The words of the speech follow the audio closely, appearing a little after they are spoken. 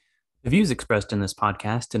The views expressed in this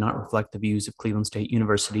podcast do not reflect the views of Cleveland State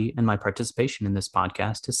University, and my participation in this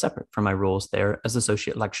podcast is separate from my roles there as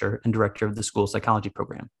Associate Lecturer and Director of the School Psychology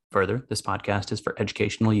Program. Further, this podcast is for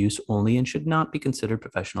educational use only and should not be considered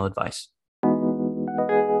professional advice.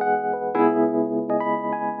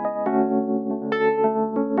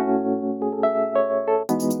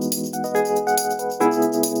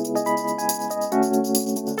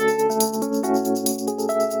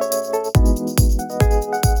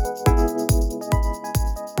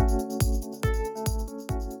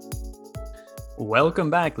 Welcome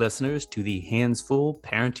back, listeners, to the Hands Full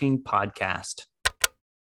Parenting Podcast.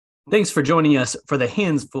 Thanks for joining us for the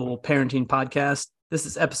Hands Full Parenting Podcast. This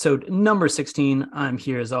is episode number 16. I'm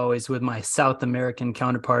here, as always, with my South American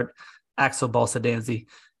counterpart, Axel Balsadanzi.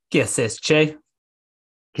 ¿Qué haces, Che?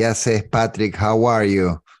 ¿Qué haces, Patrick? How are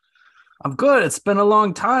you? I'm good. It's been a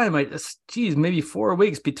long time. Maybe 4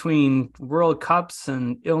 weeks between World Cups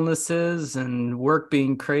and illnesses and work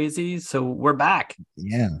being crazy. So we're back.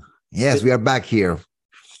 Yeah. Yes, we are back here.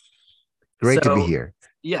 Great to be here.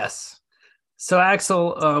 Yes. So,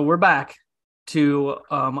 Axel, we're back to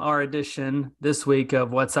our edition this week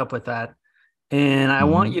of What's Up With That. And I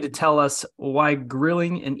want you to tell us why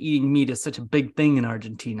grilling and eating meat is such a big thing in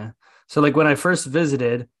Argentina. So, like when I first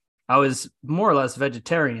visited, I was more or less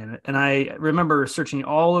vegetarian. And I remember searching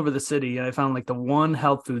all over the city, and I found like the one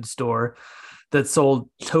health food store that sold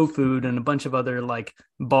tofu and a bunch of other like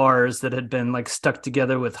bars that had been like stuck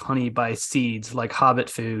together with honey by seeds, like Hobbit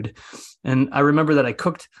food. And I remember that I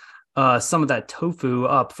cooked some of that tofu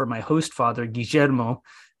up for my host father, Guillermo.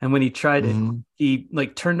 And when he tried it, he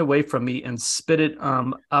like turned away from me and spit it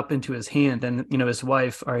up into his hand. And, you know, his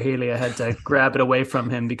wife, Argelia, had to grab it away from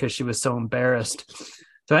him because she was so embarrassed.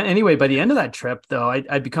 So anyway, by the end of that trip, though,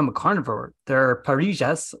 I'd become a carnivore. There are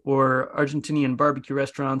parrillas, or Argentinian barbecue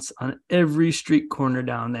restaurants, on every street corner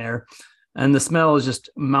down there. And the smell is just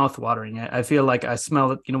mouth-watering. I feel like I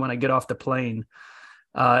smell it, you know, when I get off the plane.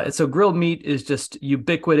 So grilled meat is just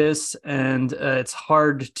ubiquitous, and it's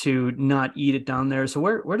hard to not eat it down there. So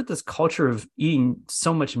where did this culture of eating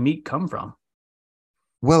so much meat come from?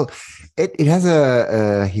 Well, it has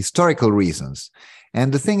a historical reasons.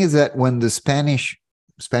 And the thing is that when the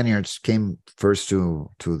Spaniards came first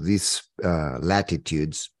to these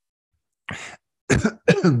latitudes,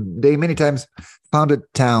 they many times founded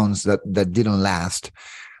towns that didn't last,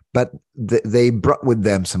 but they brought with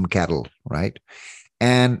them some cattle, right?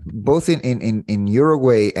 And both in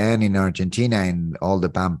Uruguay and in Argentina, and all the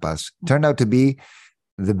Pampas, turned out to be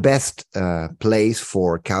the best place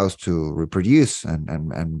for cows to reproduce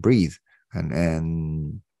and breathe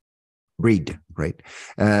and breed, right?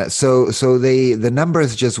 So the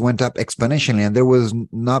numbers just went up exponentially, and there was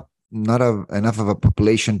not enough of a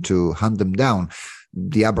population to hunt them down.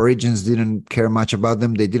 The Aborigines didn't care much about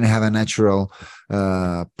them. They didn't have a natural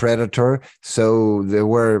predator, so there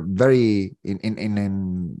were very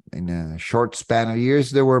in a short span of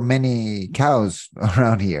years there were many cows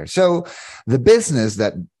around here. So the business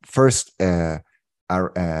that first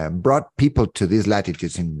brought people to these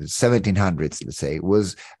latitudes in the 1700s, let's say,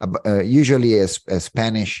 was usually a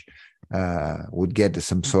Spanish would get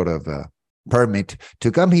some sort of permit to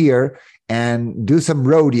come here and do some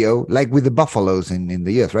rodeo, like with the buffaloes in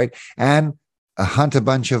the US, right? And hunt a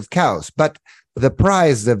bunch of cows. But the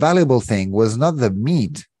prize, the valuable thing, was not the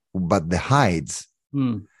meat, but the hides.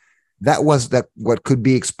 That was what could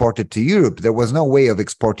be exported to Europe. There was no way of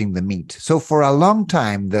exporting the meat. So for a long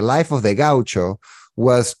time, the life of the gaucho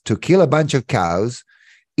was to kill a bunch of cows,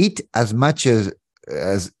 eat as much as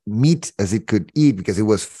meat as it could eat because it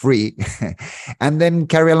was free, and then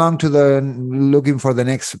carry along to looking for the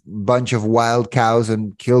next bunch of wild cows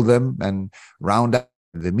and kill them and round up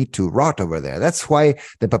the meat to rot over there. That's why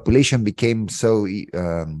the population became so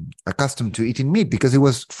accustomed to eating meat, because it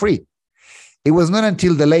was free. It was not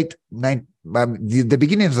until the the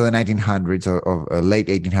beginnings of the 1900s or late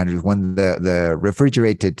 1800s when the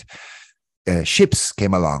refrigerated ships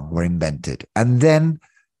came along, were invented, and then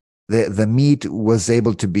the meat was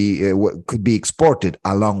able to be could be exported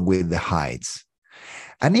along with the hides.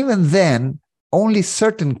 And even then, only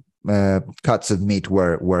certain cuts of meat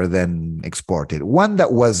were then exported. One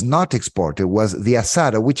that was not exported was the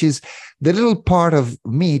asado, which is the little part of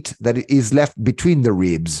meat that is left between the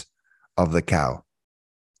ribs of the cow.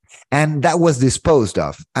 And that was disposed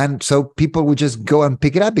of. And so people would just go and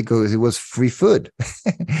pick it up because it was free food.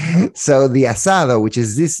 So the asado, which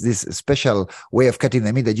is this special way of cutting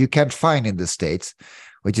the meat that you can't find in the States,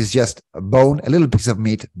 which is just a bone, a little piece of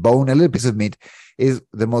meat, bone, a little piece of meat, is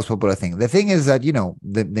the most popular thing. The thing is that, you know,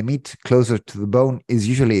 the meat closer to the bone is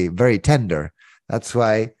usually very tender. That's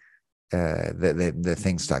why the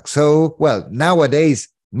thing stuck. So, well, nowadays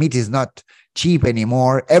meat is not cheap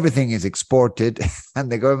anymore. Everything is exported,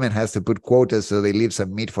 and the government has to put quotas so they leave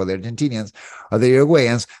some meat for the Argentinians or the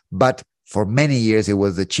Uruguayans. But for many years, it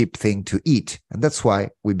was the cheap thing to eat, and that's why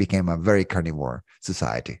we became a very carnivore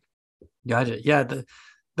society. Gotcha. Yeah,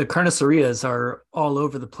 the carnicerias are all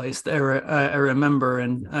over the place. I remember,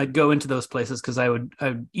 and I'd go into those places because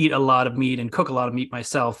I'd eat a lot of meat and cook a lot of meat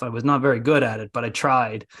myself. I was not very good at it, but I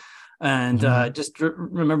tried. And just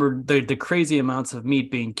remember the crazy amounts of meat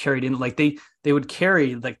being carried in. Like they would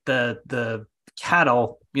carry like the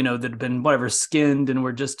cattle, that had been whatever skinned and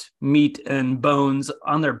were just meat and bones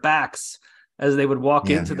on their backs as they would walk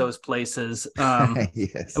into those places.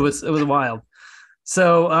 Yes. It was wild.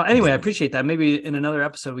 So anyway, I appreciate that. Maybe in another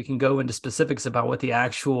episode we can go into specifics about what the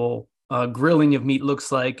actual grilling of meat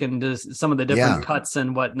looks like and some of the different cuts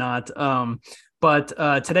and whatnot. But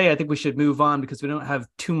today I think we should move on because we don't have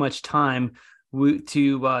too much time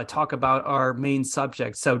to talk about our main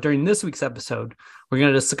subject. So during this week's episode, we're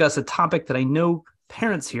going to discuss a topic that I know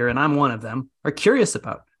parents here, and I'm one of them, are curious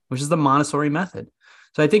about, which is the Montessori method.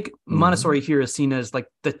 So I think Montessori here is seen as like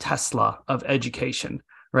the Tesla of education,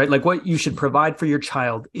 right? Like what you should provide for your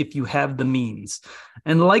child if you have the means.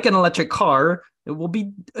 And like an electric car, it will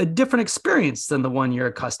be a different experience than the one you're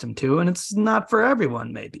accustomed to. And it's not for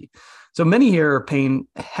everyone, maybe. So many here are paying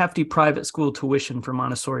hefty private school tuition for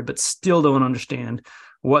Montessori, but still don't understand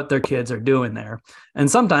what their kids are doing there. And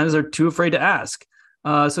sometimes they're too afraid to ask.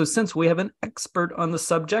 So since we have an expert on the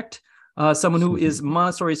subject, someone who is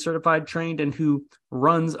Montessori certified, trained, and who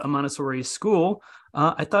runs a Montessori school,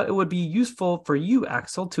 I thought it would be useful for you,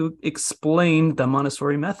 Axel, to explain the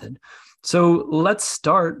Montessori method. So let's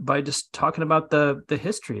start by just talking about the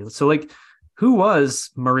history. So like, who was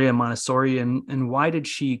Maria Montessori and why did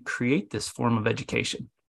she create this form of education?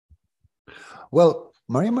 Well,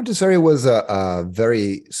 Maria Montessori was a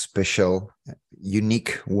very special,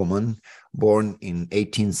 unique woman born in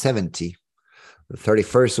 1870, the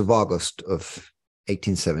 31st of August of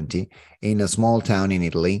 1870, in a small town in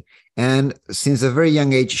Italy. And since a very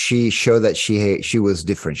young age, she showed that she was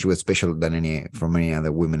different. She was special than from any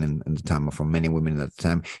other women in the time, or from many women at the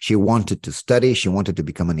time. She wanted to study. She wanted to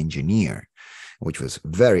become an engineer, which was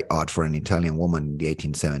very odd for an Italian woman in the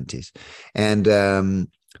 1870s. And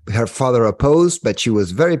her father opposed, but she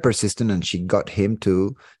was very persistent, and she got him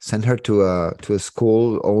to send her to a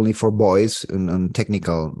school only for boys on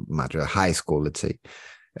technical matter, a high school, let's say.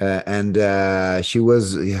 And her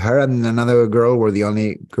and another girl were the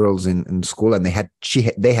only girls in school, and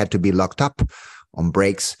they had to be locked up on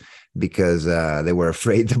breaks because they were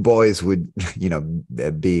afraid the boys would,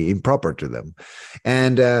 be improper to them.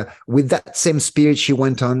 And with that same spirit, she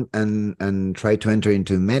went on and tried to enter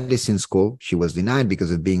into medicine school. She was denied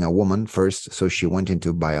because of being a woman first, so she went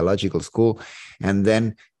into biological school, and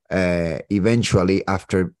then eventually,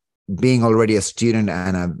 after being already a student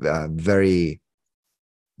and a very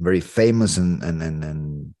very famous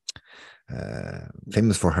and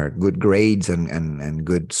famous for her good grades and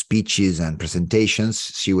good speeches and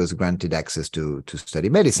presentations, she was granted access to study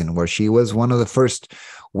medicine, where she was one of the first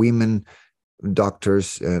women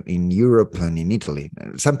doctors in Europe and in Italy.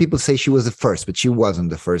 Some people say she was the first, but she wasn't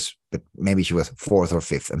the first, but maybe she was fourth or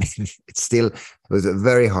fifth. I mean, it was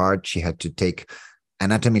very hard. She had to take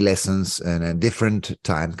anatomy lessons in a different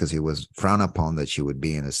time because it was frowned upon that she would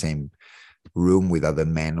be in the same room with other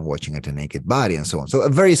men watching at a naked body and so on. So a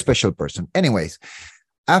very special person. Anyways,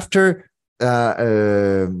 after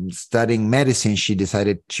studying medicine, she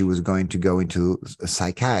decided she was going to go into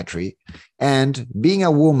psychiatry. And being a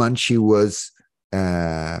woman, she was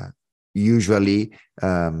usually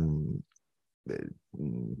put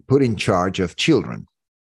in charge of children.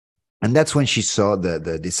 And that's when she saw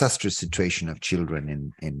the disastrous situation of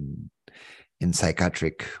children in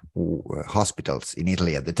psychiatric hospitals in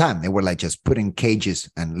Italy at the time. They were like just put in cages,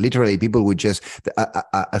 and literally people would just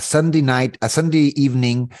a Sunday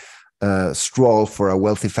evening stroll for a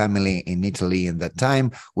wealthy family in Italy in that time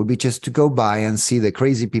would be just to go by and see the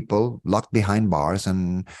crazy people locked behind bars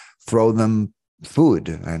and throw them food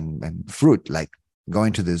and fruit, like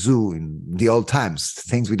going to the zoo in the old times,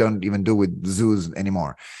 things we don't even do with zoos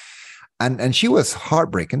anymore. And she was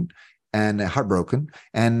heartbroken. And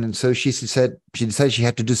so she decided she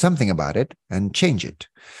had to do something about it and change it.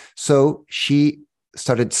 So she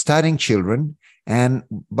started studying children. And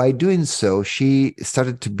by doing so, she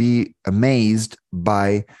started to be amazed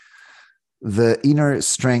by the inner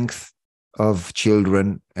strength of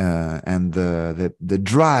children and the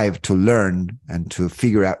drive to learn and to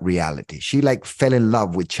figure out reality. She fell in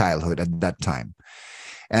love with childhood at that time.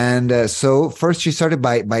 And so first she started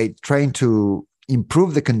by trying to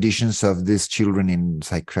improve the conditions of these children in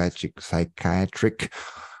psychiatric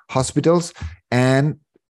hospitals. And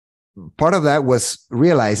part of that was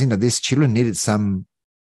realizing that these children needed some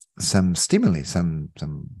stimuli, some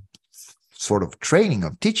sort of training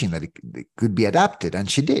of teaching that it could be adapted, and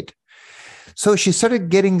she did. So she started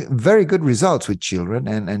getting very good results with children,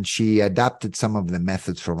 and she adapted some of the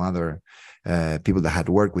methods from other people that had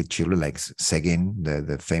worked with children, like Seguin,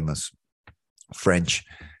 the famous French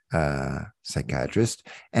psychiatrist.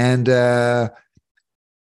 And the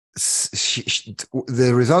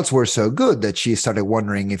results were so good that she started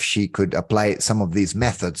wondering if she could apply some of these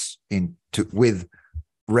methods with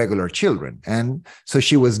regular children. And so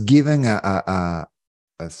she was given a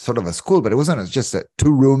sort of a school, but it wasn't just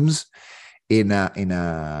 2 rooms in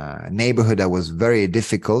a neighborhood that was very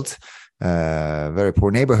difficult, very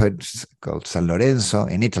poor neighborhood called San Lorenzo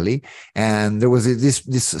in Italy. And there was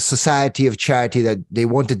this society of charity that they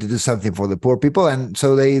wanted to do something for the poor people. And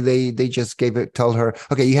so they just told her,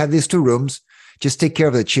 okay, you have these 2 rooms, just take care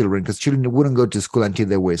of the children, because children wouldn't go to school until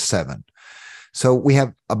they were 7. So we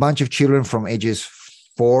have a bunch of children from ages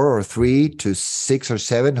 4 or 3 to 6 or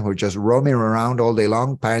 7 who are just roaming around all day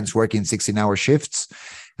long, parents working 16-hour shifts,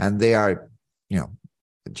 and they are,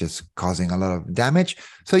 just causing a lot of damage.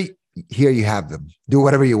 So here you have them. Do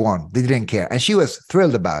whatever you want. They didn't care. And she was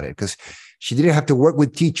thrilled about it because she didn't have to work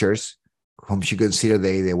with teachers whom she considered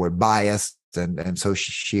they were biased. And so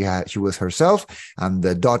she was herself and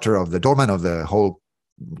the daughter of the doorman of the whole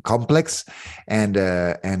complex. And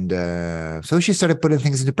so she started putting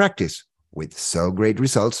things into practice with so great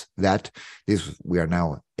results that we are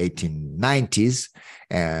now 1890s,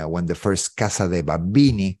 when the first Casa de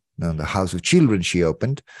Bambini, the House of Children, she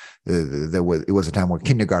opened. It was a time where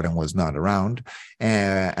kindergarten was not around,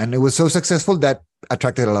 and it was so successful that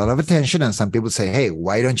attracted a lot of attention. And some people say, "Hey,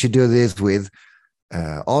 why don't you do this with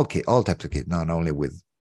all types of kids, not only with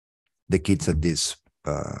the kids of this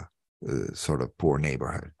sort of poor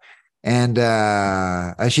neighborhood?" And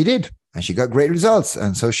she did, and she got great results.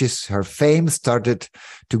 And so her fame started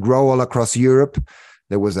to grow all across Europe.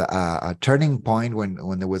 There was a turning point when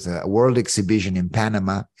there was a world exhibition in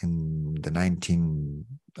Panama in the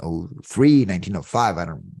 1903, 1905, I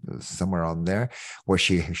don't know, somewhere on there, where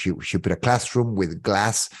she put a classroom with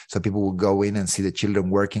glass so people would go in and see the children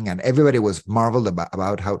working, and everybody was marveled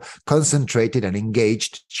about how concentrated and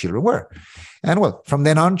engaged children were. And well, from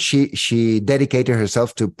then on, she dedicated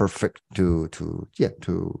herself to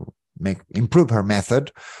improve her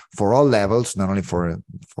method for all levels, not only for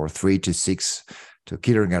 3 to 6 to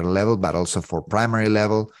kindergarten level, but also for primary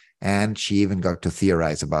level. And she even got to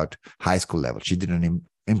theorize about high school level. She didn't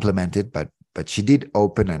implement it, but she did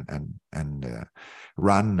open and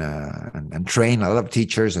run and train a lot of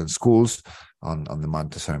teachers and schools on the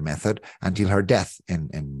Montessori method until her death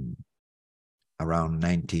in around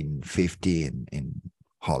 1950 in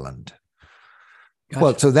Holland. Gotcha.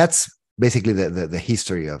 Well, so that's basically the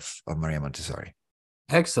history of Maria Montessori.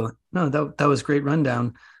 Excellent. No, that was a great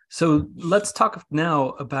rundown. So let's talk now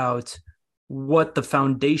about what the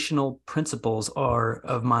foundational principles are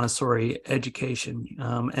of Montessori education,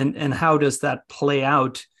 and how does that play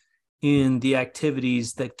out in the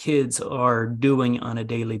activities that kids are doing on a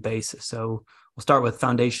daily basis. So we'll start with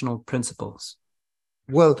foundational principles.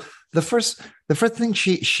 Well, the first thing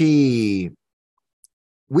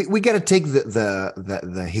we got to take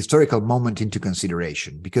the historical moment into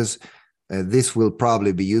consideration, because this will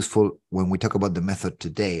probably be useful when we talk about the method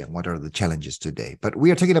today and what are the challenges today. But we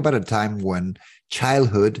are talking about a time when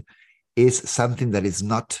childhood is something that is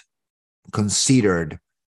not considered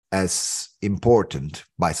as important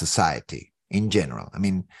by society in general. I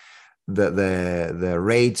mean, the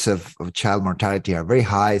rates of child mortality are very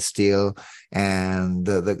high still, and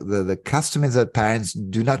the custom is that parents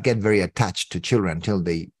do not get very attached to children until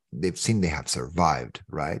they've seen they have survived,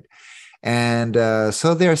 right? And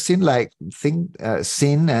so they are seen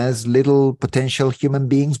as little potential human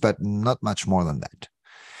beings, but not much more than that.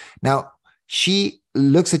 Now, she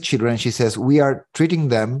looks at children and she says, we are treating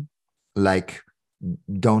them like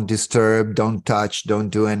don't disturb, don't touch, don't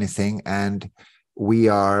do anything. And we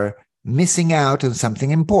are missing out on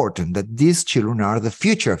something important, that these children are the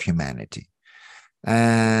future of humanity.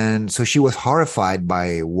 And so she was horrified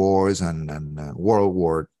by wars and World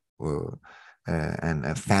War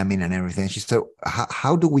and famine and everything. She said,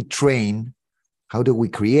 how do we create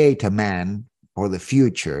a man for the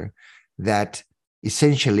future that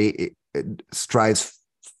essentially strives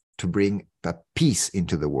to bring a peace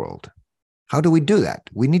into the world? How do we do that?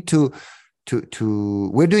 We need to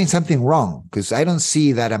we're doing something wrong, because I don't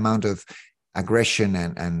see that amount of aggression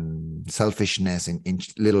and selfishness in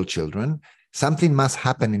little children. Something must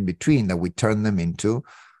happen in between that we turn them into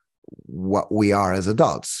what we are as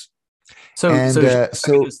adults. So, And yeah.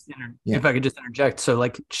 if I could just interject, so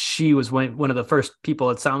like she was one of the first people,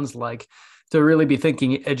 it sounds like, to really be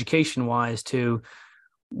thinking education wise to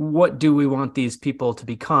what do we want these people to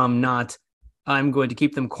become, not I'm going to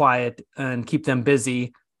keep them quiet and keep them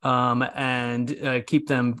busy, and keep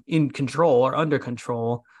them in control or under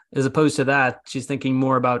control. As opposed to that, she's thinking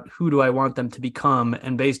more about who do I want them to become,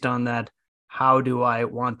 and based on that, how do I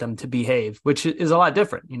want them to behave, which is a lot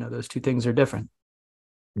different. You know, those two things are different.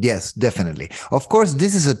 Yes, definitely. Of course,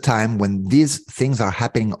 this is a time when these things are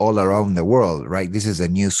happening all around the world, right? This is a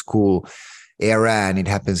new school era, and it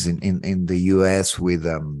happens in the US with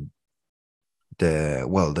the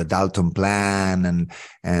Dalton Plan,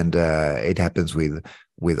 and it happens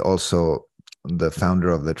with also the founder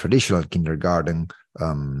of the traditional kindergarten.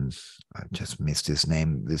 I just missed his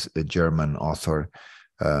name. This a German author.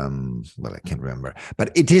 Well, I can't remember,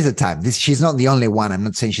 but it is a time. She's not the only one. I'm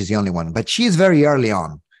not saying she's the only one, but she's very early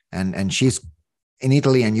on, and she's in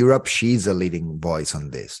Italy and Europe. She's a leading voice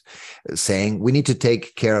on this, saying we need to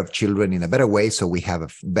take care of children in a better way so we have a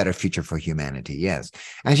better future for humanity. Yes,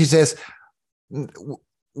 and she says,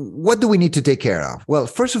 what do we need to take care of? Well,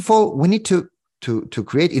 first of all, we need to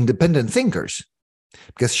create independent thinkers,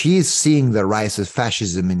 because she is seeing the rise of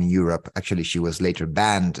fascism in Europe. Actually, she was later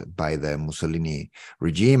banned by the Mussolini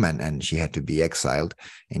regime, and she had to be exiled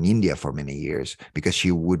in India for many years because she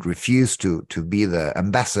would refuse to be the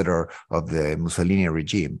ambassador of the Mussolini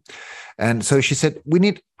regime. And so she said, we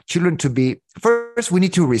need children to be, first, we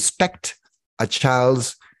need to respect a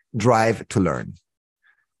child's drive to learn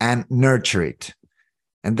and nurture it.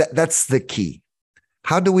 And that's the key.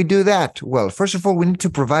 How do we do that? Well, first of all, we need to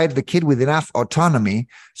provide the kid with enough autonomy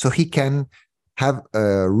so he can have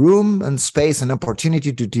room and space and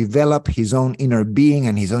opportunity to develop his own inner being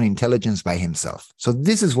and his own intelligence by himself. So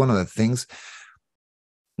this is one of the things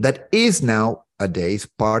that is nowadays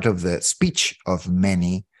part of the speech of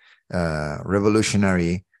many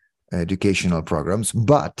revolutionary educational programs.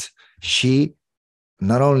 But she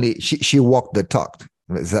not only, she walked the talk.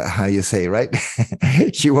 Is that how you say, right?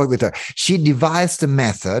 She walked the talk. She devised a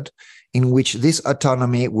method in which this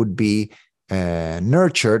autonomy would be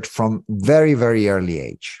nurtured from very, very early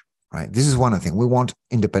age, right? This is one of the things. We want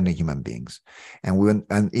independent human beings. And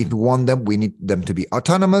if we want them, we need them to be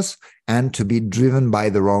autonomous and to be driven by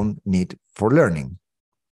their own need for learning.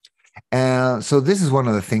 So this is one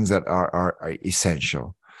of the things that are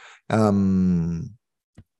essential.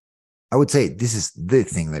 I would say this is the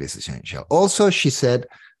thing that is essential. Also, she said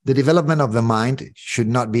the development of the mind should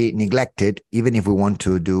not be neglected, even if we want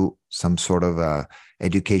to do some sort of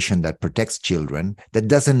education that protects children. That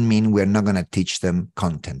doesn't mean we're not going to teach them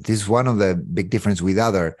content. This is one of the big difference with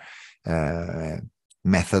other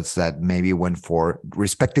methods that maybe went for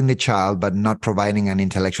respecting the child, but not providing an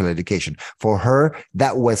intellectual education. For her,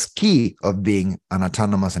 that was key of being an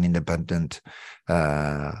autonomous and independent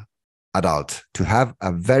adult, to have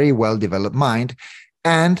a very well-developed mind,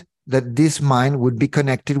 and that this mind would be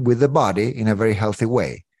connected with the body in a very healthy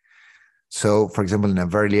way. So, for example, in a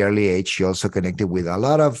very early age, she also connected with a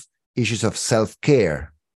lot of issues of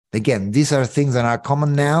self-care. Again, these are things that are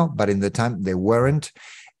common now, but in the time they weren't,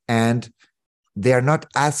 and they are not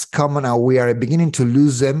as common, or we are beginning to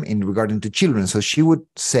lose them in regarding to children. So she would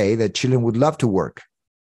say that children would love to work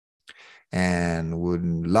and would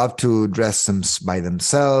love to dress them by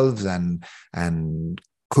themselves and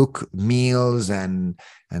cook meals and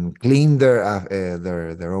clean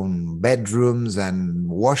their own bedrooms and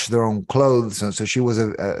wash their own clothes. And so she was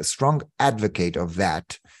a strong advocate of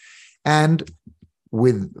that. And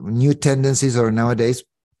with new tendencies, or nowadays,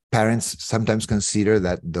 parents sometimes consider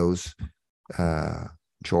that those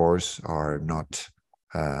chores are not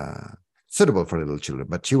suitable for little children,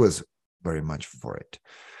 but she was very much for it.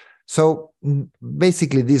 So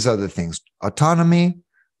basically, these are the things: autonomy,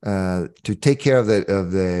 to take care of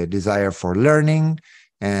the desire for learning,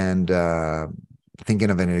 and thinking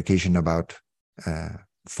of an education about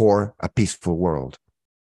for a peaceful world.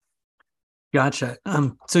 Gotcha.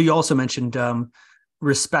 So you also mentioned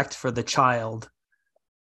respect for the child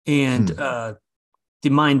and the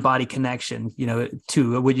mind-body connection.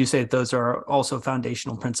 Too. Would you say that those are also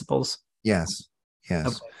foundational principles? Yes. Yes.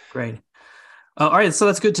 Okay, great. All right, so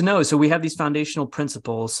that's good to know. So we have these foundational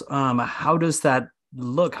principles. How does that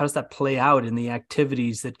look? How does that play out in the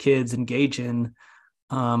activities that kids engage in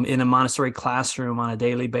a Montessori classroom on a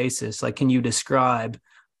daily basis? Like, can you describe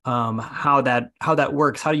how that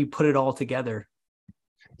works? How do you put it all together?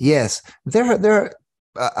 Yes, there are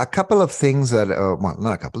a couple of things that, well,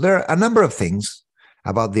 not a couple. There are a number of things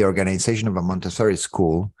about the organization of a Montessori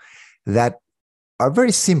school that are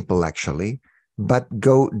very simple actually, but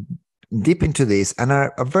go deep into this and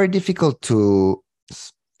are very difficult to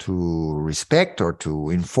respect or to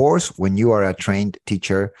enforce when you are a trained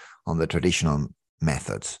teacher on the traditional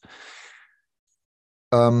methods.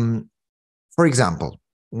 For example,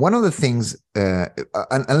 one of the things,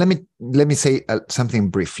 and let me say something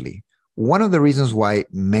briefly. One of the reasons why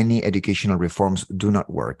many educational reforms do not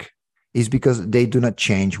work is because they do not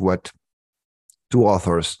change what two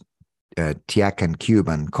authors, Tiak and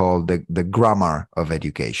Cuban, call the grammar of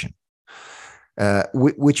education,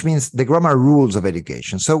 which means the grammar rules of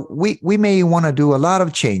education. So we may want to do a lot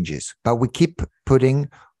of changes, but we keep putting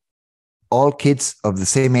all kids of the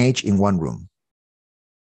same age in one room,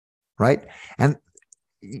 right? And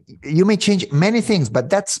you may change many things, but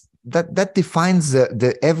that defines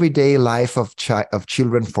the everyday life of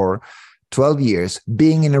children for 12 years,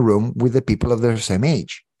 being in a room with the people of their same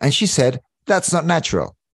age. And she said, that's not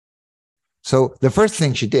natural. So the first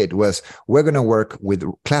thing she did was, we're going to work with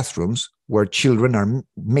classrooms where children are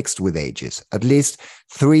mixed with ages, at least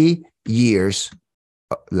 3 years,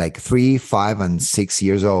 like 3, 5, and 6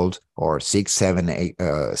 years old, or 6, 7, 8,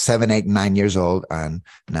 7, 8, 9 years old, and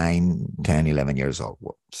 9, 10, 11 years old,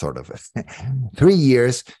 sort of 3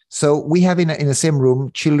 years. So we have in the same room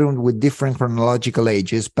children with different chronological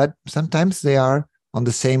ages, but sometimes they are on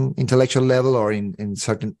the same intellectual level or in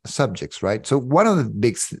certain subjects, right? So one of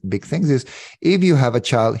the big things is, if you have a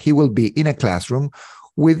child, he will be in a classroom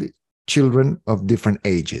with children of different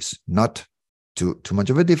ages, not too much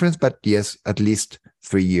of a difference, but yes, at least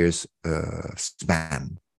 3 years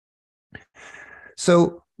span.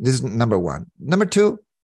 So this is number one. Number two,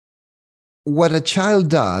 what a child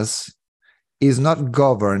does is not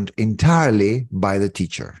governed entirely by the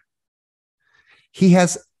teacher. He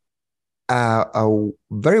has a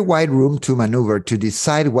very wide room to maneuver to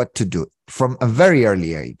decide what to do from a very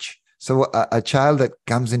early age. So a child that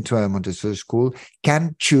comes into a Montessori school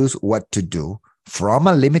can choose what to do from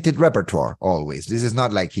a limited repertoire always. This is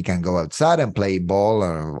not like he can go outside and play ball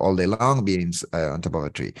all day long, being on top of a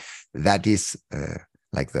tree. That is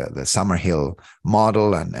like the Summerhill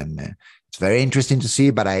model, and it's very interesting to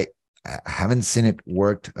see, but I haven't seen it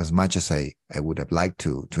worked as much as I would have liked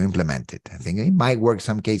to implement it. I think it might work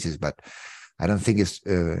some cases, but I don't think it's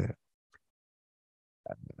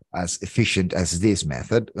as efficient as this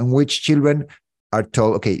method, in which children are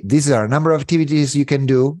told, okay, these are a number of activities you can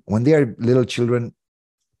do. When they are little children,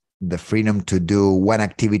 the freedom to do one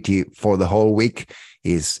activity for the whole week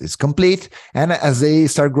is complete. And as they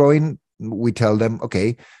start growing, we tell them,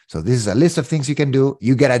 okay, so this is a list of things you can do.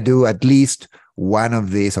 You got to do at least one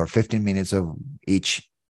of these, or 15 minutes of each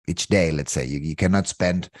day. Let's say you cannot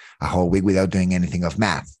spend a whole week without doing anything of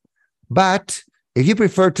math. But if you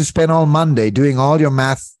prefer to spend all Monday doing all your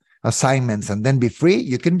math assignments and then be free,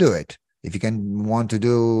 you can do it. If you want to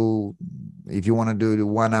do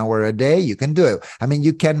 1 hour a day, you can do it. I mean,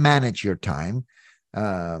 you can manage your time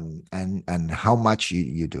and how much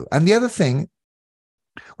you do. And the other thing,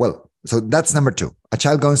 well, so that's number two. A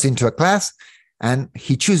child goes into a class and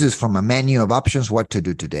he chooses from a menu of options what to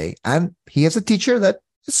do today. And he has a teacher that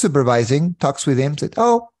is supervising, talks with him, says,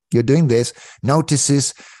 oh, you're doing this,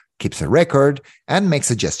 notices, keeps a record, and makes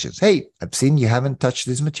suggestions. Hey, I've seen you haven't touched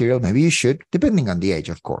this material. Maybe you should, depending on the age,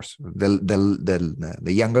 of course. The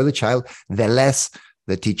younger the child, the less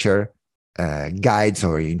the teacher guides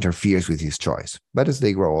or interferes with his choice. But as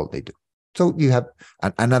they grow old, they do. So you have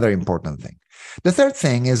another important thing. The third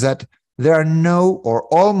thing is that there are no or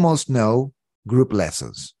almost no group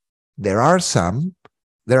lessons. There are some.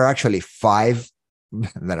 There are actually 5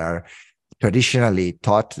 that are traditionally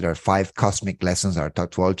taught. There are 5 cosmic lessons that are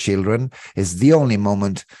taught to all children. It's the only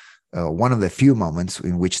moment, one of the few moments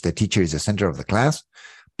in which the teacher is the center of the class.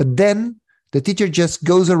 But then the teacher just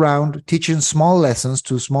goes around teaching small lessons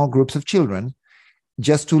to small groups of children,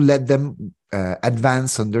 just to let them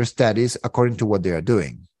advance on their studies according to what they are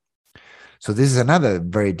doing. So this is another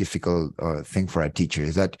very difficult thing for a teacher,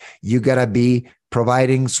 is that you gotta be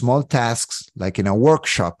providing small tasks, like in a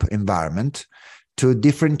workshop environment, to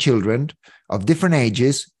different children of different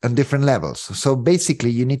ages and different levels. So basically,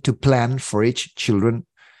 you need to plan for each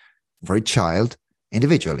child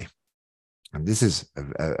individually. And this is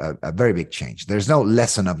a very big change. There's no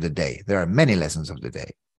lesson of the day. There are many lessons of the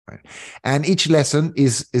day. Right? And each lesson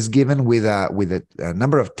is given with a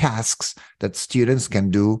number of tasks that students can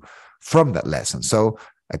do from that lesson. So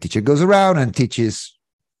a teacher goes around and teaches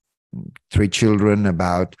 3 children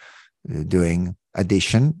about doing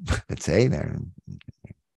addition. Let's say they're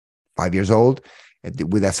 5 years old,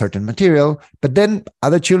 with a certain material, but then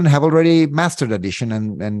other children have already mastered addition,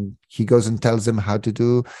 and he goes and tells them how to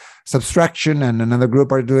do subtraction, and another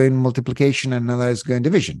group are doing multiplication, and another is doing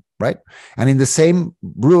division, right? And in the same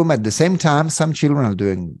room at the same time, some children are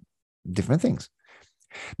doing different things.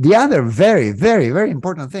 The other very, very, very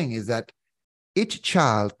important thing is that each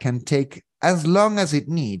child can take as long as it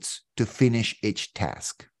needs to finish each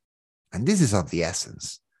task. And this is of the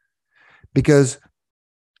essence, because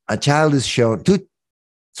a child is shown,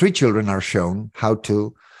 three children are shown how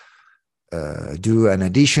to do an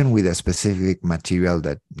addition with a specific material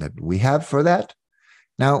that we have for that.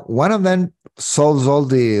 Now, one of them solves all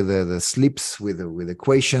the slips with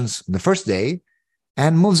equations the first day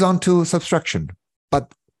and moves on to subtraction.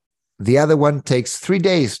 But the other one takes 3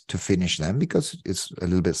 days to finish them because it's a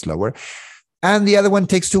little bit slower. And the other one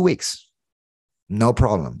takes 2 weeks. No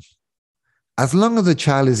problem. As long as the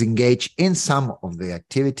child is engaged in some of the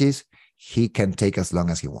activities, he can take as long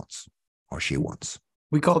as he wants or she wants.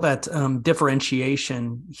 We call that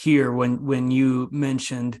differentiation here when you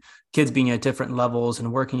mentioned kids being at different levels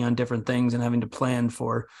and working on different things and having to plan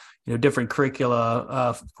for different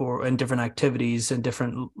curricula and different activities and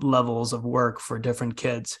different levels of work for different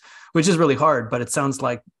kids, which is really hard, but it sounds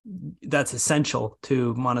like that's essential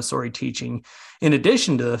to Montessori teaching, in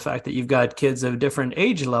addition to the fact that you've got kids of different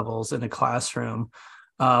age levels in a classroom,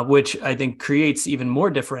 which I think creates even more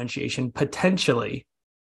differentiation potentially.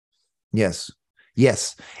 Yes.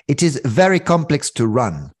 It is very complex to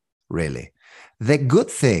run, really. The good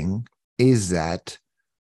thing is that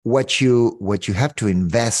what you have to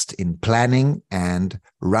invest in planning and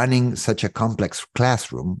running such a complex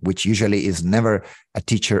classroom, which usually is never a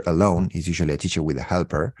teacher alone, is usually a teacher with a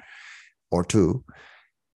helper or two,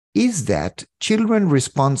 is that children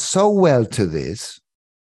respond so well to this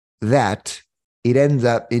that it ends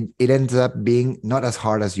up being not as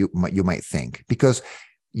hard as you might think, because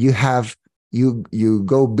you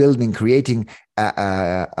go building, creating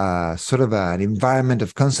a sort of an environment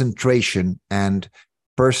of concentration and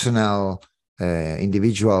personal,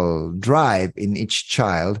 individual drive in each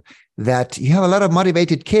child, that you have a lot of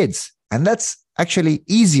motivated kids. And that's actually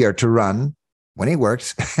easier to run when it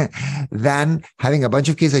works than having a bunch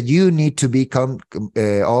of kids that you need to become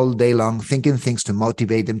all day long thinking things to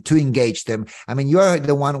motivate them, to engage them. I mean, you're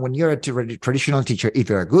the one, when you're a traditional teacher, if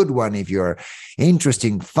you're a good one, if you're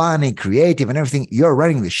interesting, funny, creative and everything, you're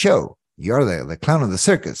running the show. You're the clown of the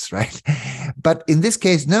circus, right? But in this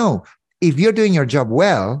case, no. If you're doing your job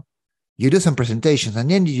well, you do some presentations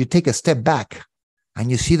and then you take a step back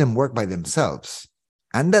and you see them work by themselves.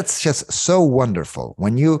 And that's just so wonderful.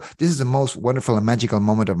 This is the most wonderful and magical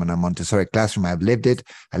moment of a Montessori classroom. I've lived it.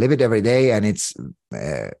 I live it every day. And it's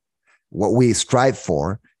what we strive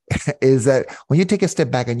for is that when you take a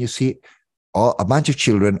step back and you see a bunch of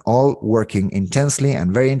children all working intensely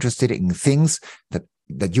and very interested in things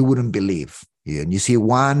that you wouldn't believe. And you see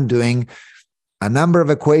one doing a number of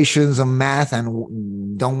equations on math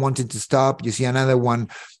and don't want it to stop. You see another one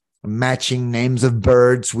matching names of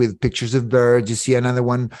birds with pictures of birds. You see another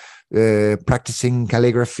one practicing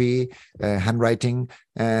calligraphy, handwriting,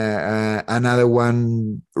 another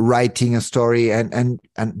one writing a story,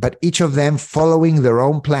 but each of them following their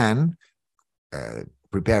own plan,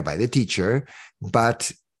 prepared by the teacher.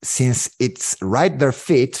 But since it's right their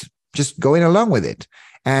feet, just going along with it.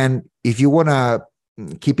 And if you want to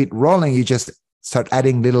keep it rolling, you just start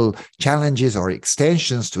adding little challenges or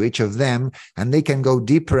extensions to each of them, and they can go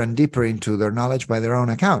deeper and deeper into their knowledge by their own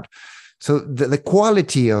account. So the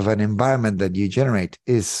quality of an environment that you generate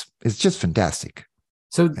is just fantastic.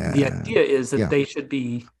 So the idea is that they should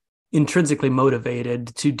be intrinsically motivated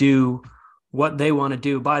to do what they want to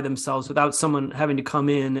do by themselves without someone having to come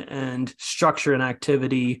in and structure an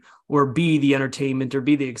activity or be the entertainment or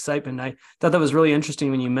be the excitement. I thought that was really interesting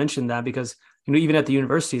when you mentioned that, because even at the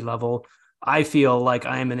university level, I feel like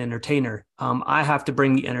I am an entertainer. I have to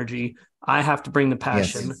bring the energy. I have to bring the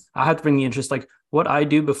passion. Yes. I have to bring the interest. Like what I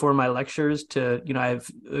do before my lectures I have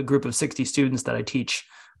a group of 60 students that I teach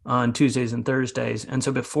on Tuesdays and Thursdays. And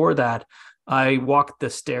so before that, I walk the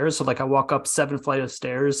stairs. So I walk up 7 flights of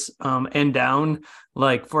stairs and down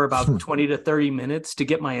for about 20 to 30 minutes to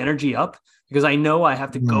get my energy up, because I know I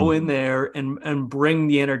have to go in there and bring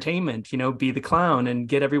the entertainment, be the clown and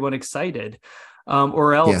get everyone excited.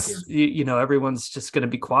 Or else, everyone's just going to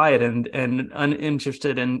be quiet and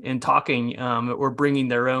uninterested in talking or bringing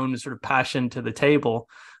their own sort of passion to the table.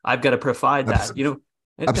 I've got to provide that,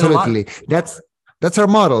 Absolutely. That's our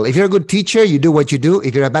model. If you're a good teacher, you do what you do.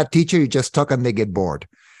 If you're a bad teacher, you just talk and they get bored.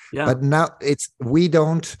 Yeah. But now we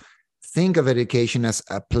don't think of education as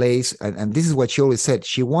a place, and this is what she always said.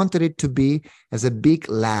 She wanted it to be as a big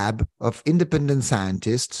lab of independent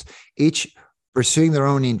scientists, each pursuing their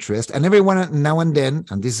own interest, and everyone now and then,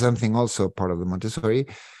 and this is something also part of the Montessori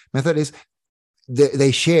method, is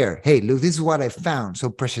they share, hey, look, this is what I found. So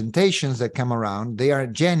presentations that come around, they are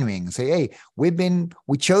genuine. Say, hey,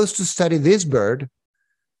 we chose to study this bird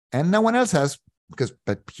and no one else has,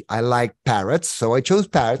 but I like parrots. So I chose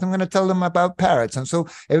parrots. I'm going to tell them about parrots. And so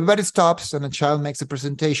everybody stops and a child makes a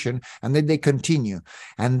presentation and then they continue.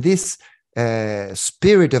 And this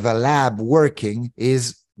spirit of a lab working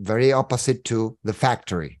is very opposite to the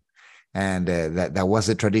factory. And that was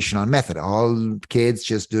the traditional method. All kids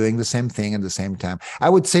just doing the same thing at the same time. I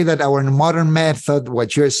would say that our modern method,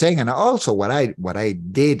 what you're saying, and also what I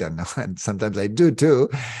did, and sometimes I do too,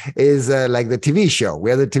 is like the TV show.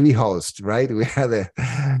 We are the TV host, right? We are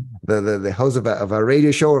the host of a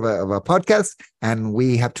radio show, of a podcast, and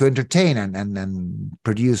we have to entertain and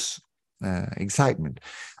produce excitement.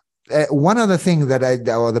 One of the things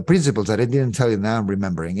or the principles that I didn't tell you now I'm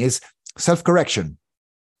remembering is self-correction.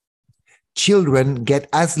 Children get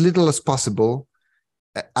as little as possible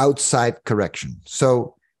outside correction.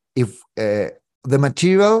 So if the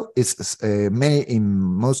material is in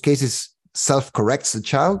most cases self-corrects the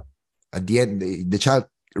child, at the end the child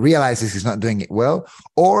realizes he's not doing it well,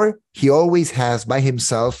 or he always has by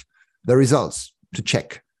himself the results to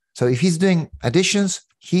check. So if he's doing additions,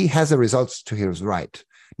 he has the results to his right.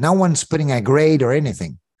 No one's putting a grade or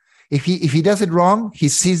anything. If he does it wrong, he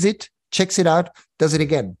sees it, checks it out, does it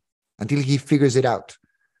again, until he figures it out.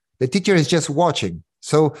 The teacher is just watching.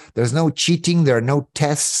 So there's no cheating. There are no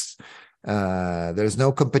tests. There's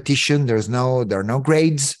no competition. There are no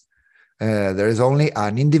grades. There is only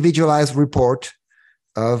an individualized report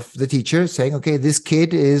of the teacher saying, okay, this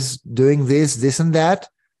kid is doing this and that,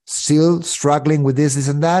 still struggling with this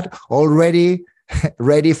and that, already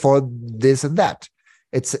ready for this and that.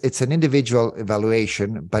 It's an individual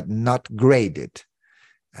evaluation, but not graded.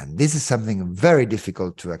 And this is something very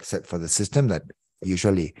difficult to accept for the system that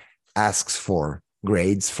usually asks for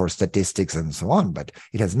grades, for statistics, and so on. But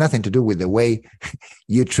it has nothing to do with the way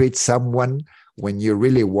you treat someone when you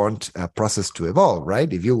really want a process to evolve,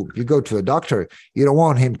 right? If you go to a doctor, you don't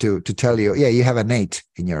want him to tell you, yeah, you have an 8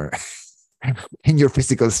 in your in your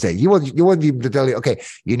physical state. You want him to tell you, okay,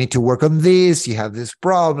 you need to work on this, you have this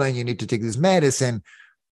problem, you need to take this medicine.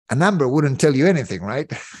 A number wouldn't tell you anything,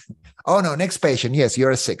 right? Oh, no, next patient. Yes,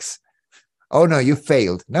 you're a 6. Oh, no, you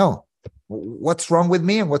failed. No. What's wrong with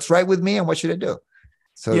me and what's right with me and what should I do?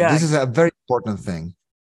 So this is a very important thing.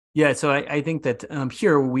 Yeah, so I think that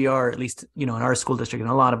here we are, at least, in our school district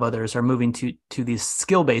and a lot of others are moving to these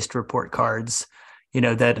skill-based report cards,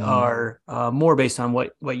 that are more based on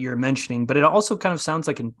what you're mentioning. But it also kind of sounds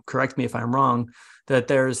like, and correct me if I'm wrong, that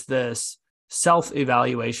there's this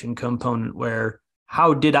self-evaluation component where,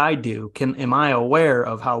 how did I do? Am I aware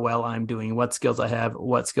of how well I'm doing, what skills I have,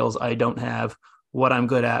 what skills I don't have, what I'm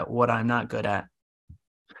good at, what I'm not good at?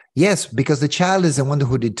 Yes, because the child is the one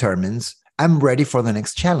who determines, I'm ready for the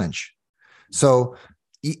next challenge. So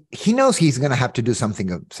he knows he's going to have to do some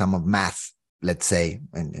of math, let's say,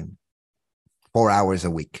 in 4 hours a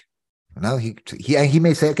week. He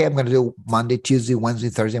may say, okay, I'm going to do Monday, Tuesday, Wednesday,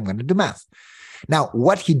 Thursday, I'm going to do math. Now,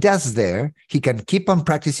 what he does there, he can keep on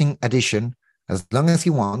practicing addition as long as he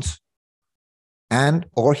wants,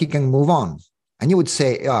 or he can move on. And you would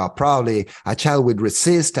say, probably a child would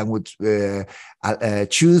resist and would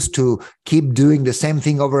choose to keep doing the same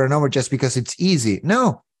thing over and over just because it's easy.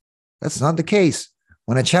 No, that's not the case.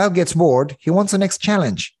 When a child gets bored, he wants the next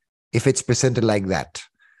challenge. If it's presented like that,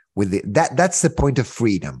 that's the point of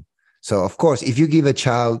freedom. So, of course, if you give a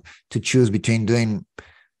child to choose between doing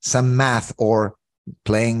some math or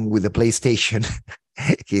playing with the PlayStation,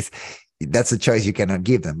 that's a choice you cannot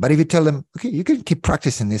give them. But if you tell them, okay, you can keep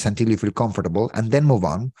practicing this until you feel comfortable and then move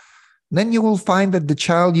on, then you will find that the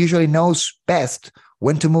child usually knows best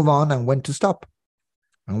when to move on and when to stop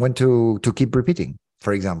and when to keep repeating,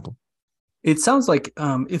 for example. It sounds like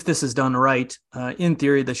if this is done right, in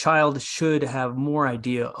theory, the child should have more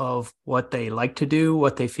idea of what they like to do,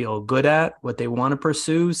 what they feel good at, what they want to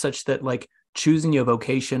pursue, such that like choosing a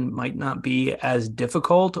vocation might not be as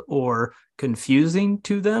difficult or confusing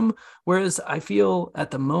to them. Whereas I feel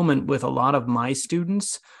at the moment with a lot of my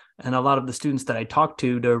students and a lot of the students that I talk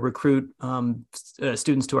to recruit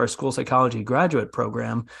students to our school psychology graduate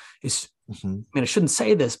program is, I mean, I shouldn't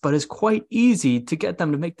say this, but it's quite easy to get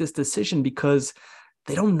them to make this decision because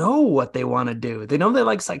they don't know what they want to do. They know they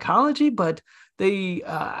like psychology, but they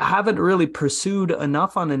haven't really pursued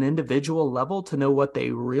enough on an individual level to know what they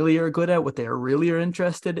really are good at, what they really are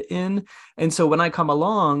interested in. And so when I come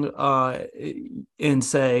along and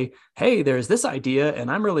say, hey, there's this idea and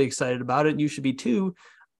I'm really excited about it, and you should be too,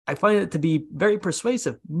 I find it to be very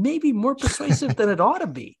persuasive, maybe more persuasive than it ought to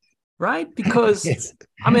be, right? Because Yes.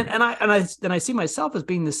 I mean, and I see myself as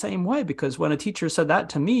being the same way, because when a teacher said that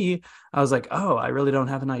to me, I was like, oh, I really don't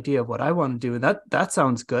have an idea of what I want to do. And that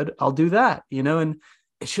sounds good. I'll do that, and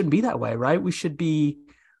it shouldn't be that way, right? We should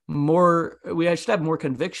have more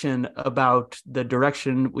conviction about the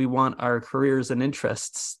direction we want our careers and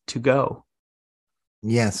interests to go.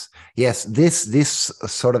 Yes. Yes. This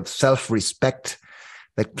sort of self-respect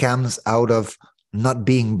that comes out of not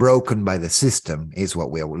being broken by the system is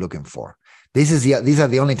what we are looking for. These are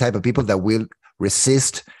the only type of people that will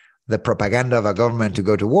resist the propaganda of a government to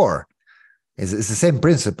go to war. It's the same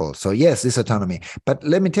principle. So yes, this autonomy. But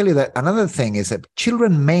let me tell you that another thing is that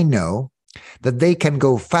children may know that they can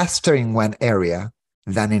go faster in one area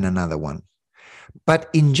than in another one. But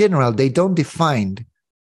in general, they don't define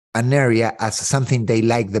an area as something they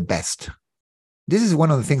like the best. This is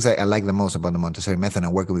one of the things I like the most about the Montessori method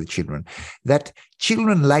and working with children, that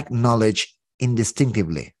children like knowledge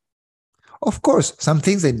instinctively. Of course, some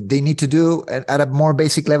things that they need to do at a more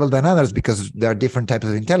basic level than others because there are different types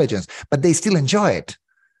of intelligence, but they still enjoy it.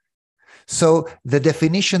 So the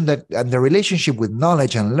definition and the relationship with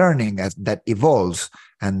knowledge and learning that evolves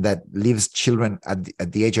and that leaves children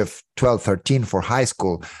at the age of 12, 13 for high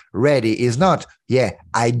school ready is not,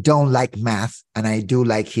 I don't like math and I do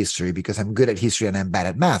like history because I'm good at history and I'm bad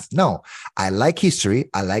at math. No, I like history.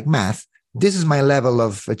 I like math. This is my level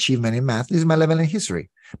of achievement in math. This is my level in history.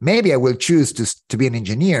 Maybe I will choose to be an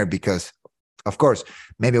engineer because, of course,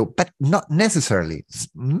 but not necessarily.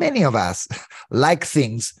 Many of us like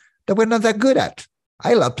things that we're not that good at.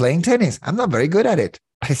 I love playing tennis. I'm not very good at it.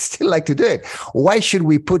 I still like to do it. Why should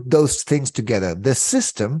we put those things together? The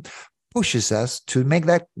system pushes us to make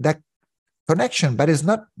that connection, but it's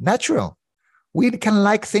not natural. We can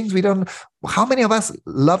like things we don't. How many of us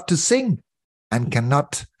love to sing and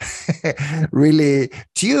cannot really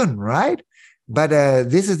tune, right? But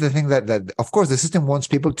this is the thing that, of course, the system wants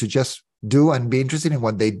people to just do and be interested in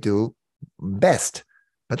what they do best.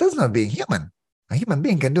 But that's not being human. A human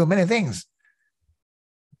being can do many things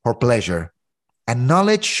for pleasure. And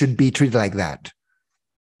knowledge should be treated like that.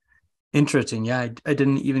 Interesting. Yeah, I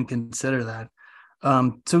didn't even consider that.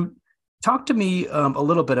 So talk to me a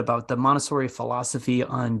little bit about the Montessori philosophy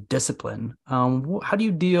on discipline. How do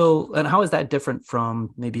you deal, and how is that different from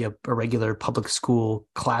maybe a regular public school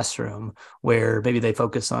classroom where maybe they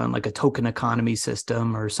focus on like a token economy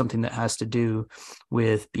system or something that has to do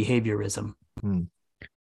with behaviorism?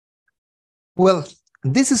 Well,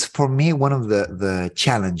 this is for me one of the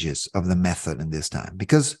challenges of the method in this time,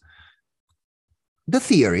 because the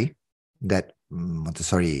theory that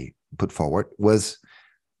Montessori put forward was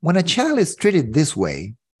when a child is treated this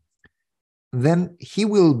way, then he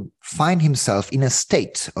will find himself in a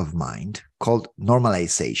state of mind called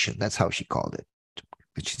normalization. That's how she called it.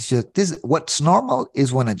 Which is just what's normal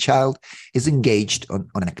is when a child is engaged on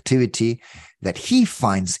an activity that he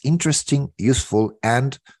finds interesting, useful,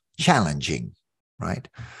 and challenging, right?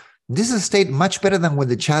 This is a state much better than when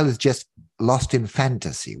the child is just lost in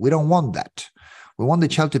fantasy. We don't want that. We want the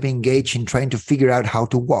child to be engaged in trying to figure out how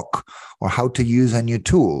to walk or how to use a new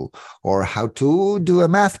tool or how to do a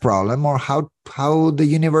math problem or how the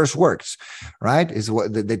universe works, right? Is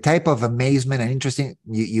what the type of amazement and interesting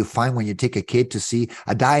you find when you take a kid to see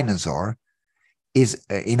a dinosaur is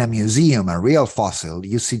in a museum, a real fossil.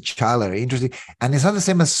 You see child are interesting. And it's not the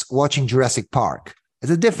same as watching Jurassic Park.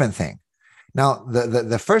 It's a different thing. Now,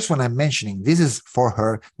 the first one I'm mentioning, this is for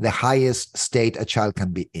her the highest state a child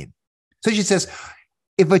can be in. So she says,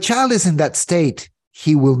 if a child is in that state,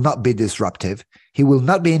 he will not be disruptive. He will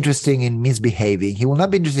not be interested in misbehaving. He will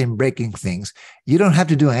not be interested in breaking things. You don't have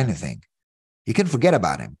to do anything. You can forget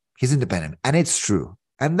about him. He's independent. And it's true.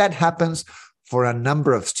 And that happens for a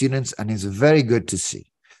number of students, and it's very good to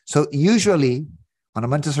see. So usually on a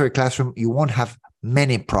Montessori classroom, you won't have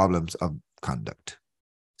many problems of conduct.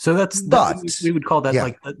 So we would call that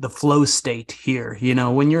like the flow state here.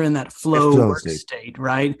 When you're in that flow state,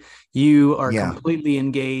 right? You are completely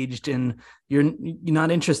engaged and you're not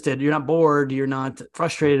interested. You're not bored. You're not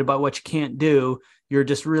frustrated about what you can't do. You're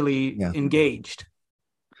just really engaged.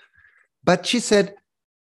 But she said,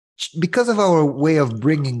 because of our way of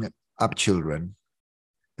bringing up children,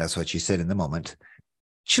 that's what she said in the moment,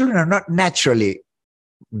 children are not naturally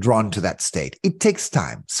drawn to that state. It takes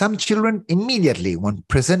time. Some children immediately, when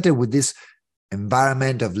presented with this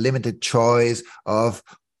environment of limited choice, of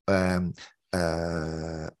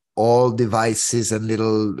all devices and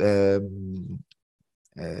little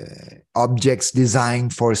objects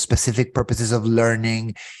designed for specific purposes of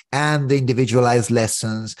learning, and the individualized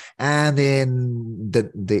lessons, and in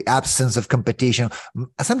the absence of competition.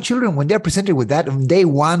 Some children, when they're presented with that on day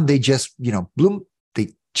one, they just, bloom, they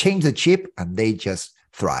change the chip and they just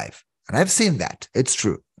thrive. And I've seen that. It's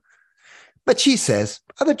true. But she says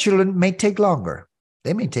other children may take longer.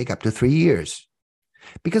 They may take up to 3 years,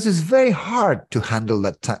 because it's very hard to handle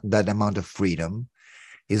that amount of freedom.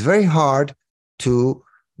 It's very hard to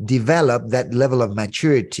develop that level of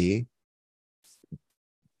maturity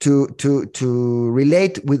to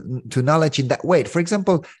relate to knowledge in that way. For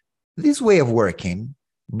example, this way of working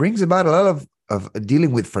brings about a lot of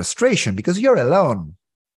dealing with frustration, because you're alone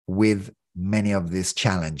with many of these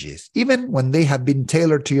challenges. Even when they have been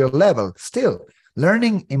tailored to your level, still,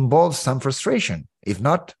 learning involves some frustration. If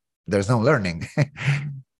not, there's no learning.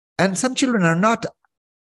 And some children have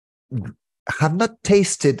not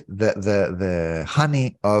tasted the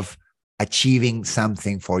honey of achieving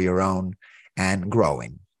something for your own and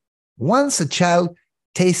growing. Once a child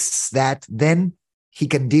tastes that, then he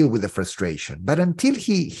can deal with the frustration. But until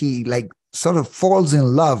he like sort of falls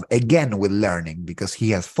in love again with learning, because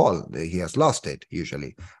he has lost it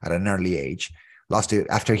usually at an early age, lost it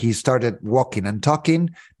after he started walking and talking,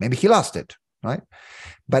 maybe he lost it, right?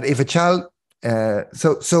 But if a child,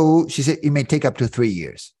 so she said it may take up to 3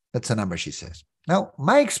 years. That's a number she says. Now,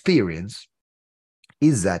 my experience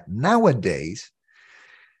is that nowadays,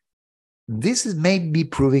 this may be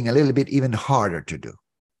proving a little bit even harder to do.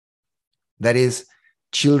 That is,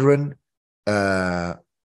 children, for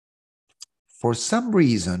some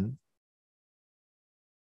reason,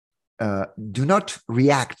 do not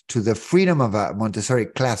react to the freedom of a Montessori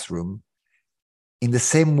classroom in the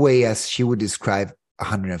same way as she would describe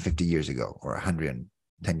 150 years ago or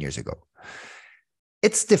 110 years ago.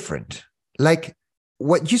 It's different. Like,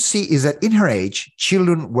 what you see is that in her age,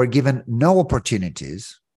 children were given no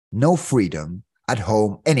opportunities, no freedom at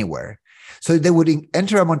home, anywhere. So they would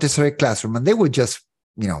enter a Montessori classroom and they would just,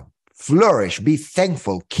 flourish, be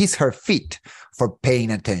thankful, kiss her feet for paying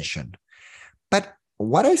attention. But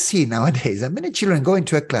what I see nowadays, that many children go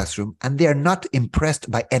into a classroom and they are not impressed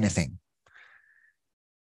by anything.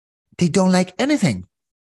 They don't like anything.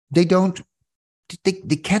 They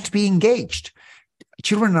can't be engaged.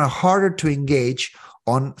 Children are harder to engage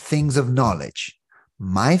on things of knowledge.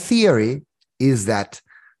 My theory is that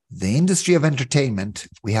the industry of entertainment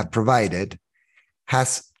we have provided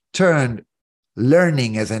has turned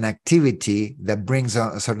learning as an activity that brings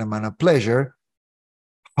a certain amount of pleasure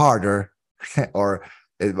harder, or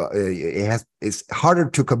it's harder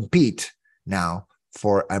to compete now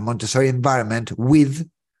for a Montessori environment with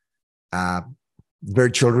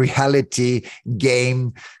virtual reality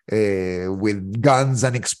game with guns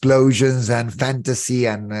and explosions and fantasy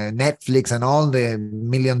and Netflix and all the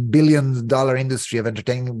billion-dollar industry of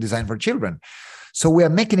entertainment designed for children. So we are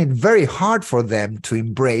making it very hard for them to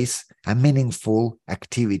embrace a meaningful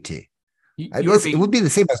activity. It would be the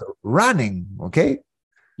same as running, okay?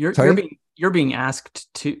 You're being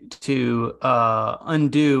asked to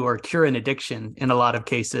undo or cure an addiction in a lot of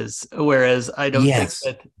cases, whereas I don't think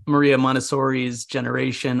that Maria Montessori's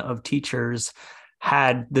generation of teachers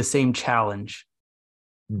had the same challenge.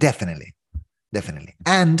 Definitely.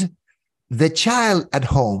 And the child at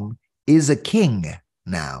home is a king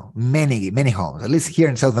now. Many homes, at least here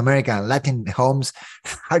in South America, and Latin homes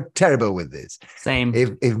are terrible with this. Same.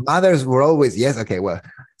 If mothers were always,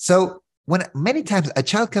 so when many times a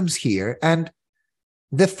child comes here and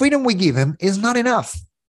the freedom we give him is not enough.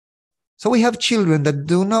 So we have children that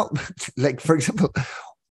do not, like, for example,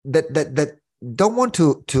 that don't want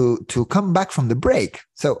to come back from the break.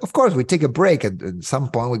 So of course we take a break at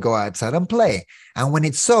some point, we go outside and play. And when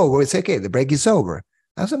it's over, we say, okay, the break is over.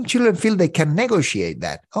 And some children feel they can negotiate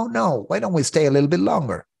that. Oh no, why don't we stay a little bit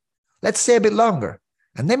longer? Let's stay a bit longer.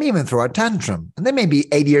 And they may even throw a tantrum, and they may be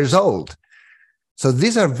 8 years old. So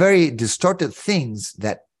these are very distorted things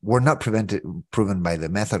that were not proven by the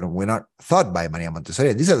method, or were not thought by Maria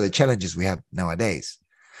Montessori. These are the challenges we have nowadays.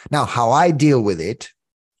 Now, how I deal with it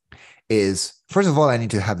is, first of all, I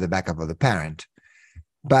need to have the backup of the parent.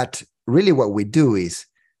 But really what we do is,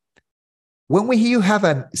 when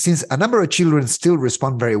since a number of children still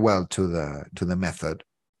respond very well to the method,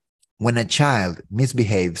 when a child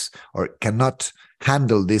misbehaves or cannot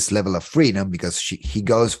handle this level of freedom because he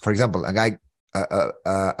goes, for example, a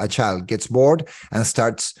child gets bored and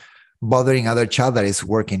starts bothering other child that is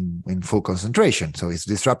working in full concentration. So it's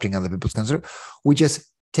disrupting other people's concentration. We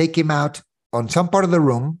just take him out on some part of the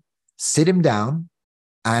room, sit him down,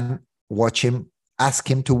 and watch him, ask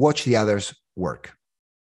him to watch the others work.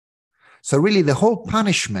 So really the whole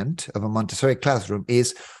punishment of a Montessori classroom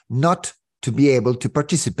is not to be able to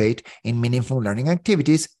participate in meaningful learning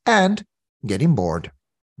activities and getting bored.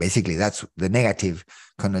 Basically, that's the negative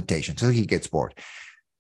connotation. So he gets bored.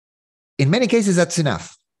 In many cases, that's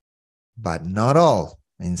enough, but not all.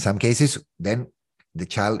 In some cases, then the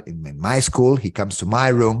child in my school, he comes to my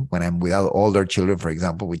room when I'm with older children, for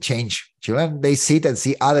example, we change children, they sit and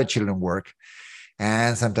see other children work.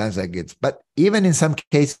 And sometimes that gets, but even in some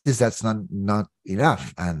cases, that's not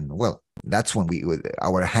enough. And well, that's when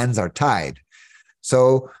our hands are tied.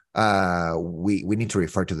 So we need to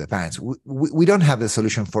refer to the parents. We don't have the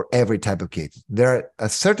solution for every type of kid. There are a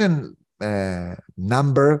certain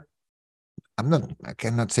number. I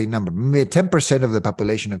cannot say number, maybe 10% of the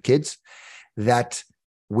population of kids that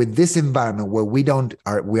with this environment where we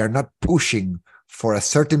are not pushing for a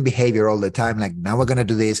certain behavior all the time, like now we're going to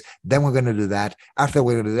do this, then we're going to do that, after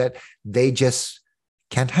we're going to do that, they just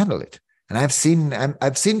can't handle it. And I've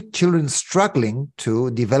seen children struggling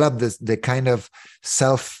to develop the kind of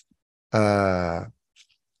self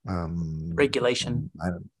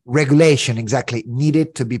regulation exactly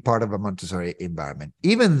needed to be part of a Montessori environment,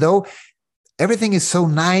 even though everything is so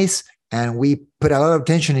nice and we put a lot of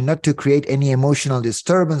attention in not to create any emotional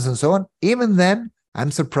disturbance and so on. Even then,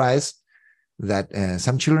 I'm surprised that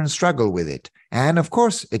some children struggle with it. And of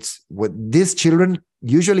course, it's what these children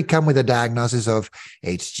usually come with a diagnosis of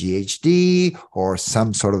HGHD or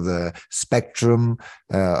some sort of the spectrum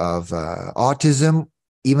of autism,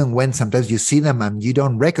 even when sometimes you see them and you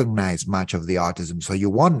don't recognize much of the autism. So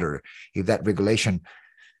you wonder if that regulation,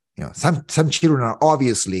 some children are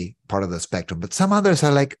obviously part of the spectrum, but some others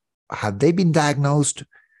are like, have they been diagnosed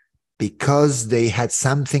because they had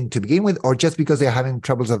something to begin with, or just because they're having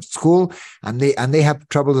troubles at school, and they have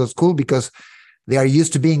troubles at school because they are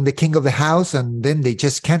used to being the king of the house, and then they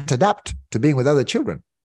just can't adapt to being with other children.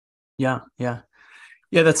 Yeah.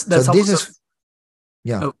 That's so this is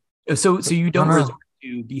yeah. Oh, so you don't resort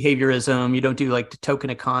to behaviorism. You don't do like the token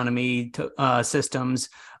economy systems.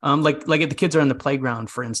 Like if the kids are on the playground,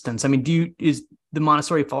 for instance. I mean, is the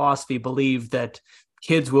Montessori philosophy believe that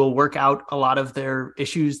kids will work out a lot of their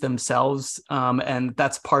issues themselves, and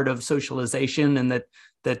that's part of socialization, and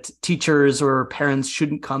that teachers or parents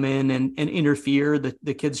shouldn't come in and interfere?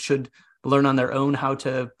 The kids should learn on their own how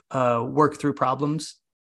to work through problems?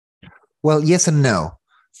 Well, yes and no.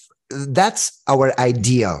 That's our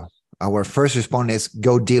ideal. Our first response is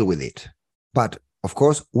go deal with it. But of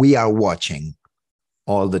course, we are watching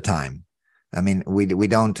all the time. I mean, we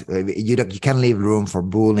don't, you can't leave room for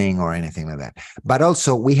bullying or anything like that. But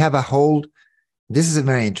also we have this is a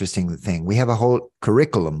very interesting thing. We have a whole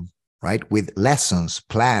curriculum, right, with lessons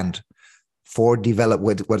planned for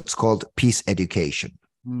what's called peace education,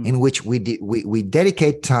 in which we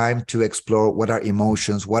dedicate time to explore what are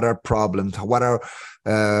emotions, what are problems, what are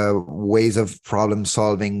ways of problem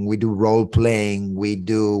solving. We do role playing, we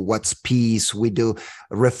do what's peace, we do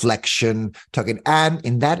reflection, talking. And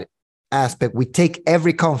in that aspect, we take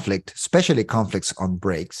every conflict, especially conflicts on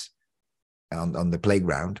breaks, on the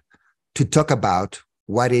playground, to talk about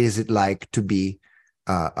what is it like to be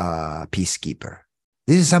a peacekeeper.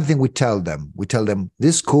 This is something we tell them. We tell them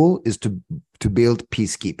this school is to build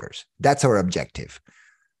peacekeepers. That's our objective.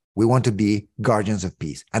 We want to be guardians of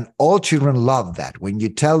peace. And all children love that. When you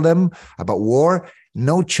tell them about war,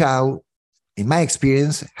 no child, in my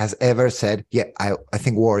experience, has ever said, yeah, I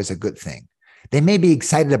think war is a good thing. They may be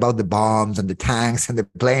excited about the bombs and the tanks and the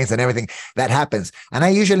planes and everything that happens. And I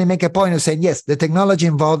usually make a point of saying, yes, the technology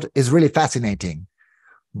involved is really fascinating,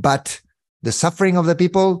 but the suffering of the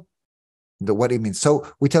people, what it means. So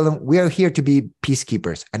we tell them we are here to be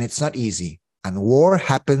peacekeepers, and it's not easy. And war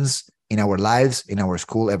happens in our lives, in our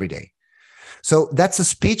school every day. So that's a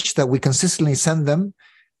speech that we consistently send them.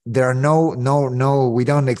 There are no, we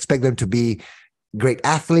don't expect them to be great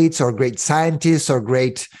athletes or great scientists or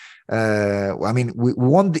great, I mean, we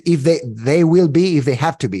want, if they will be, if they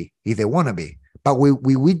have to be, if they want to be, but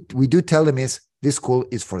we do tell them this school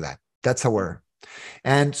is for that. That's our,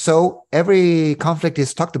 and so every conflict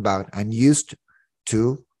is talked about and used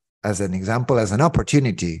to, as an example, as an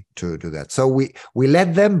opportunity to do that. So we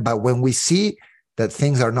let them, but when we see that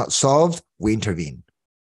things are not solved, we intervene.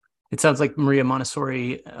 It sounds like Maria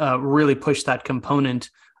Montessori really pushed that component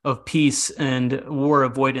of peace and war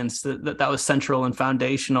avoidance that was central and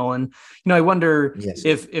foundational. And, I wonder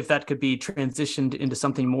if that could be transitioned into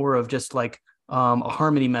something more of just like a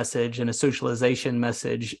harmony message and a socialization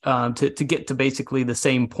message to get to basically the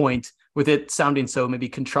same point, with it sounding so maybe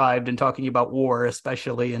contrived and talking about war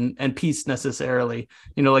especially and peace necessarily,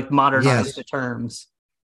 like modernize the terms.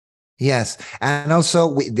 Yes. And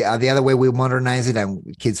also the other way we modernize it and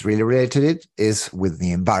kids really relate to it is with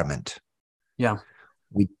the environment. Yeah.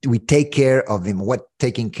 We take care of them, what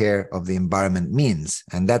taking care of the environment means.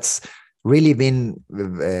 And that's really been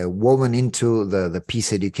woven into the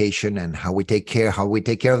peace education and how we take care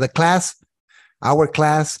of the class,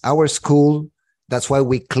 our school. That's why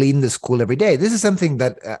we clean the school every day. This is something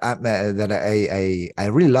that I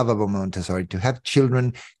really love about Montessori, to have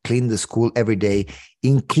children clean the school every day,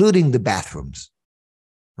 including the bathrooms,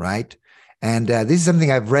 right? And this is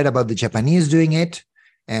something I've read about the Japanese doing it.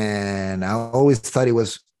 And I always thought it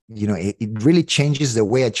was, it really changes the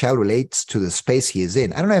way a child relates to the space he is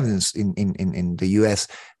in. I don't know if in the US,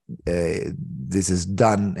 this is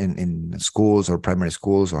done in schools or primary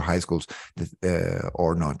schools or high schools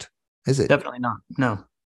or not. Is it? Definitely not. No.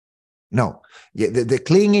 No. Yeah, the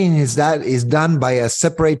cleaning is done by a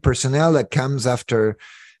separate personnel that comes after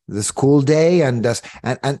the school day and does,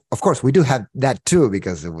 and of course we do have that too,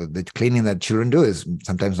 because the cleaning that children do is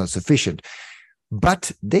sometimes not sufficient.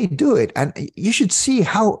 But they do it, and you should see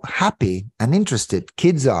how happy and interested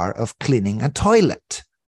kids are of cleaning a toilet.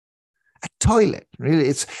 A toilet,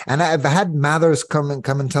 really. And I've had mothers come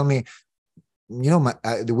and tell me,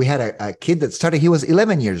 we had a kid that started. He was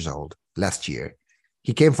 11 years old last year.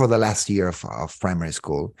 He came for the last year of primary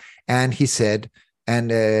school, and he said,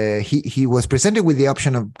 and he was presented with the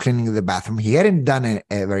option of cleaning the bathroom. He hadn't done it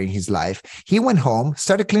ever in his life. He went home,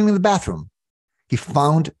 started cleaning the bathroom. He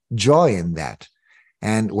found joy in that.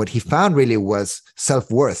 And what he found really was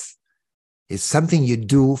self-worth. It's something you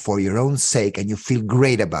do for your own sake and you feel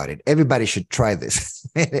great about it. Everybody should try this.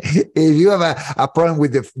 If you have a problem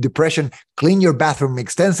with depression, clean your bathroom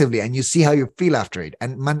extensively and you see how you feel after it.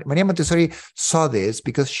 And Maria Montessori saw this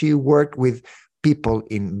because she worked with people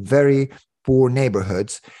in very poor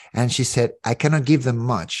neighborhoods. And she said, I cannot give them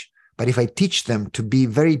much, but if I teach them to be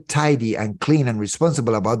very tidy and clean and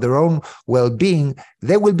responsible about their own well-being,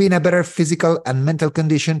 they will be in a better physical and mental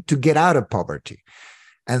condition to get out of poverty.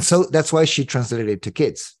 And so that's why she translated it to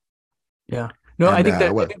kids. Yeah. No, and, I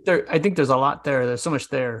think there's a lot there. There's so much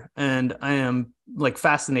there. And I am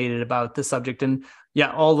fascinated about this subject, and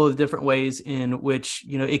all the different ways in which,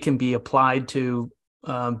 it can be applied to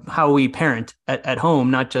how we parent at home,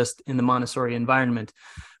 not just in the Montessori environment.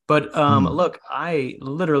 But look, I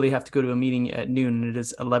literally have to go to a meeting at noon, and it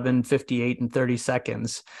is 11:58 and 30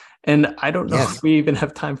 seconds. And I don't know if we even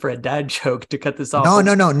have time for a dad joke to cut this off.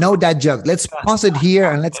 No dad joke. Let's pause it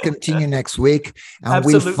here and let's continue next week. And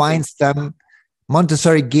Absolutely. We'll find some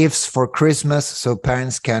Montessori gifts for Christmas so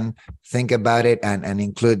parents can think about it and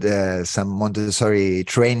include some Montessori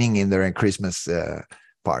training in their Christmas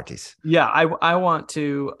parties. Yeah, I want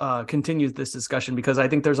to continue this discussion because I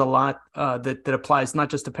think there's a lot that applies not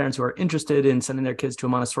just to parents who are interested in sending their kids to a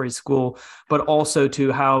Montessori school, but also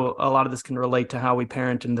to how a lot of this can relate to how we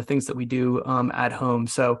parent and the things that we do at home.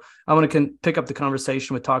 So I want to pick up the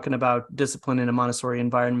conversation with talking about discipline in a Montessori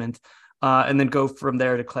environment, and then go from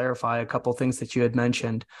there to clarify a couple of things that you had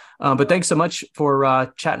mentioned. But thanks so much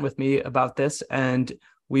for chatting with me about this, and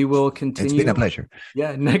we will continue. It's been a pleasure.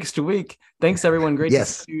 Yeah, next week. Thanks, everyone. Great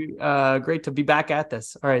to be back at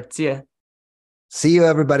this. All right, see ya. See you,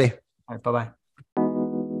 everybody. All right, bye-bye.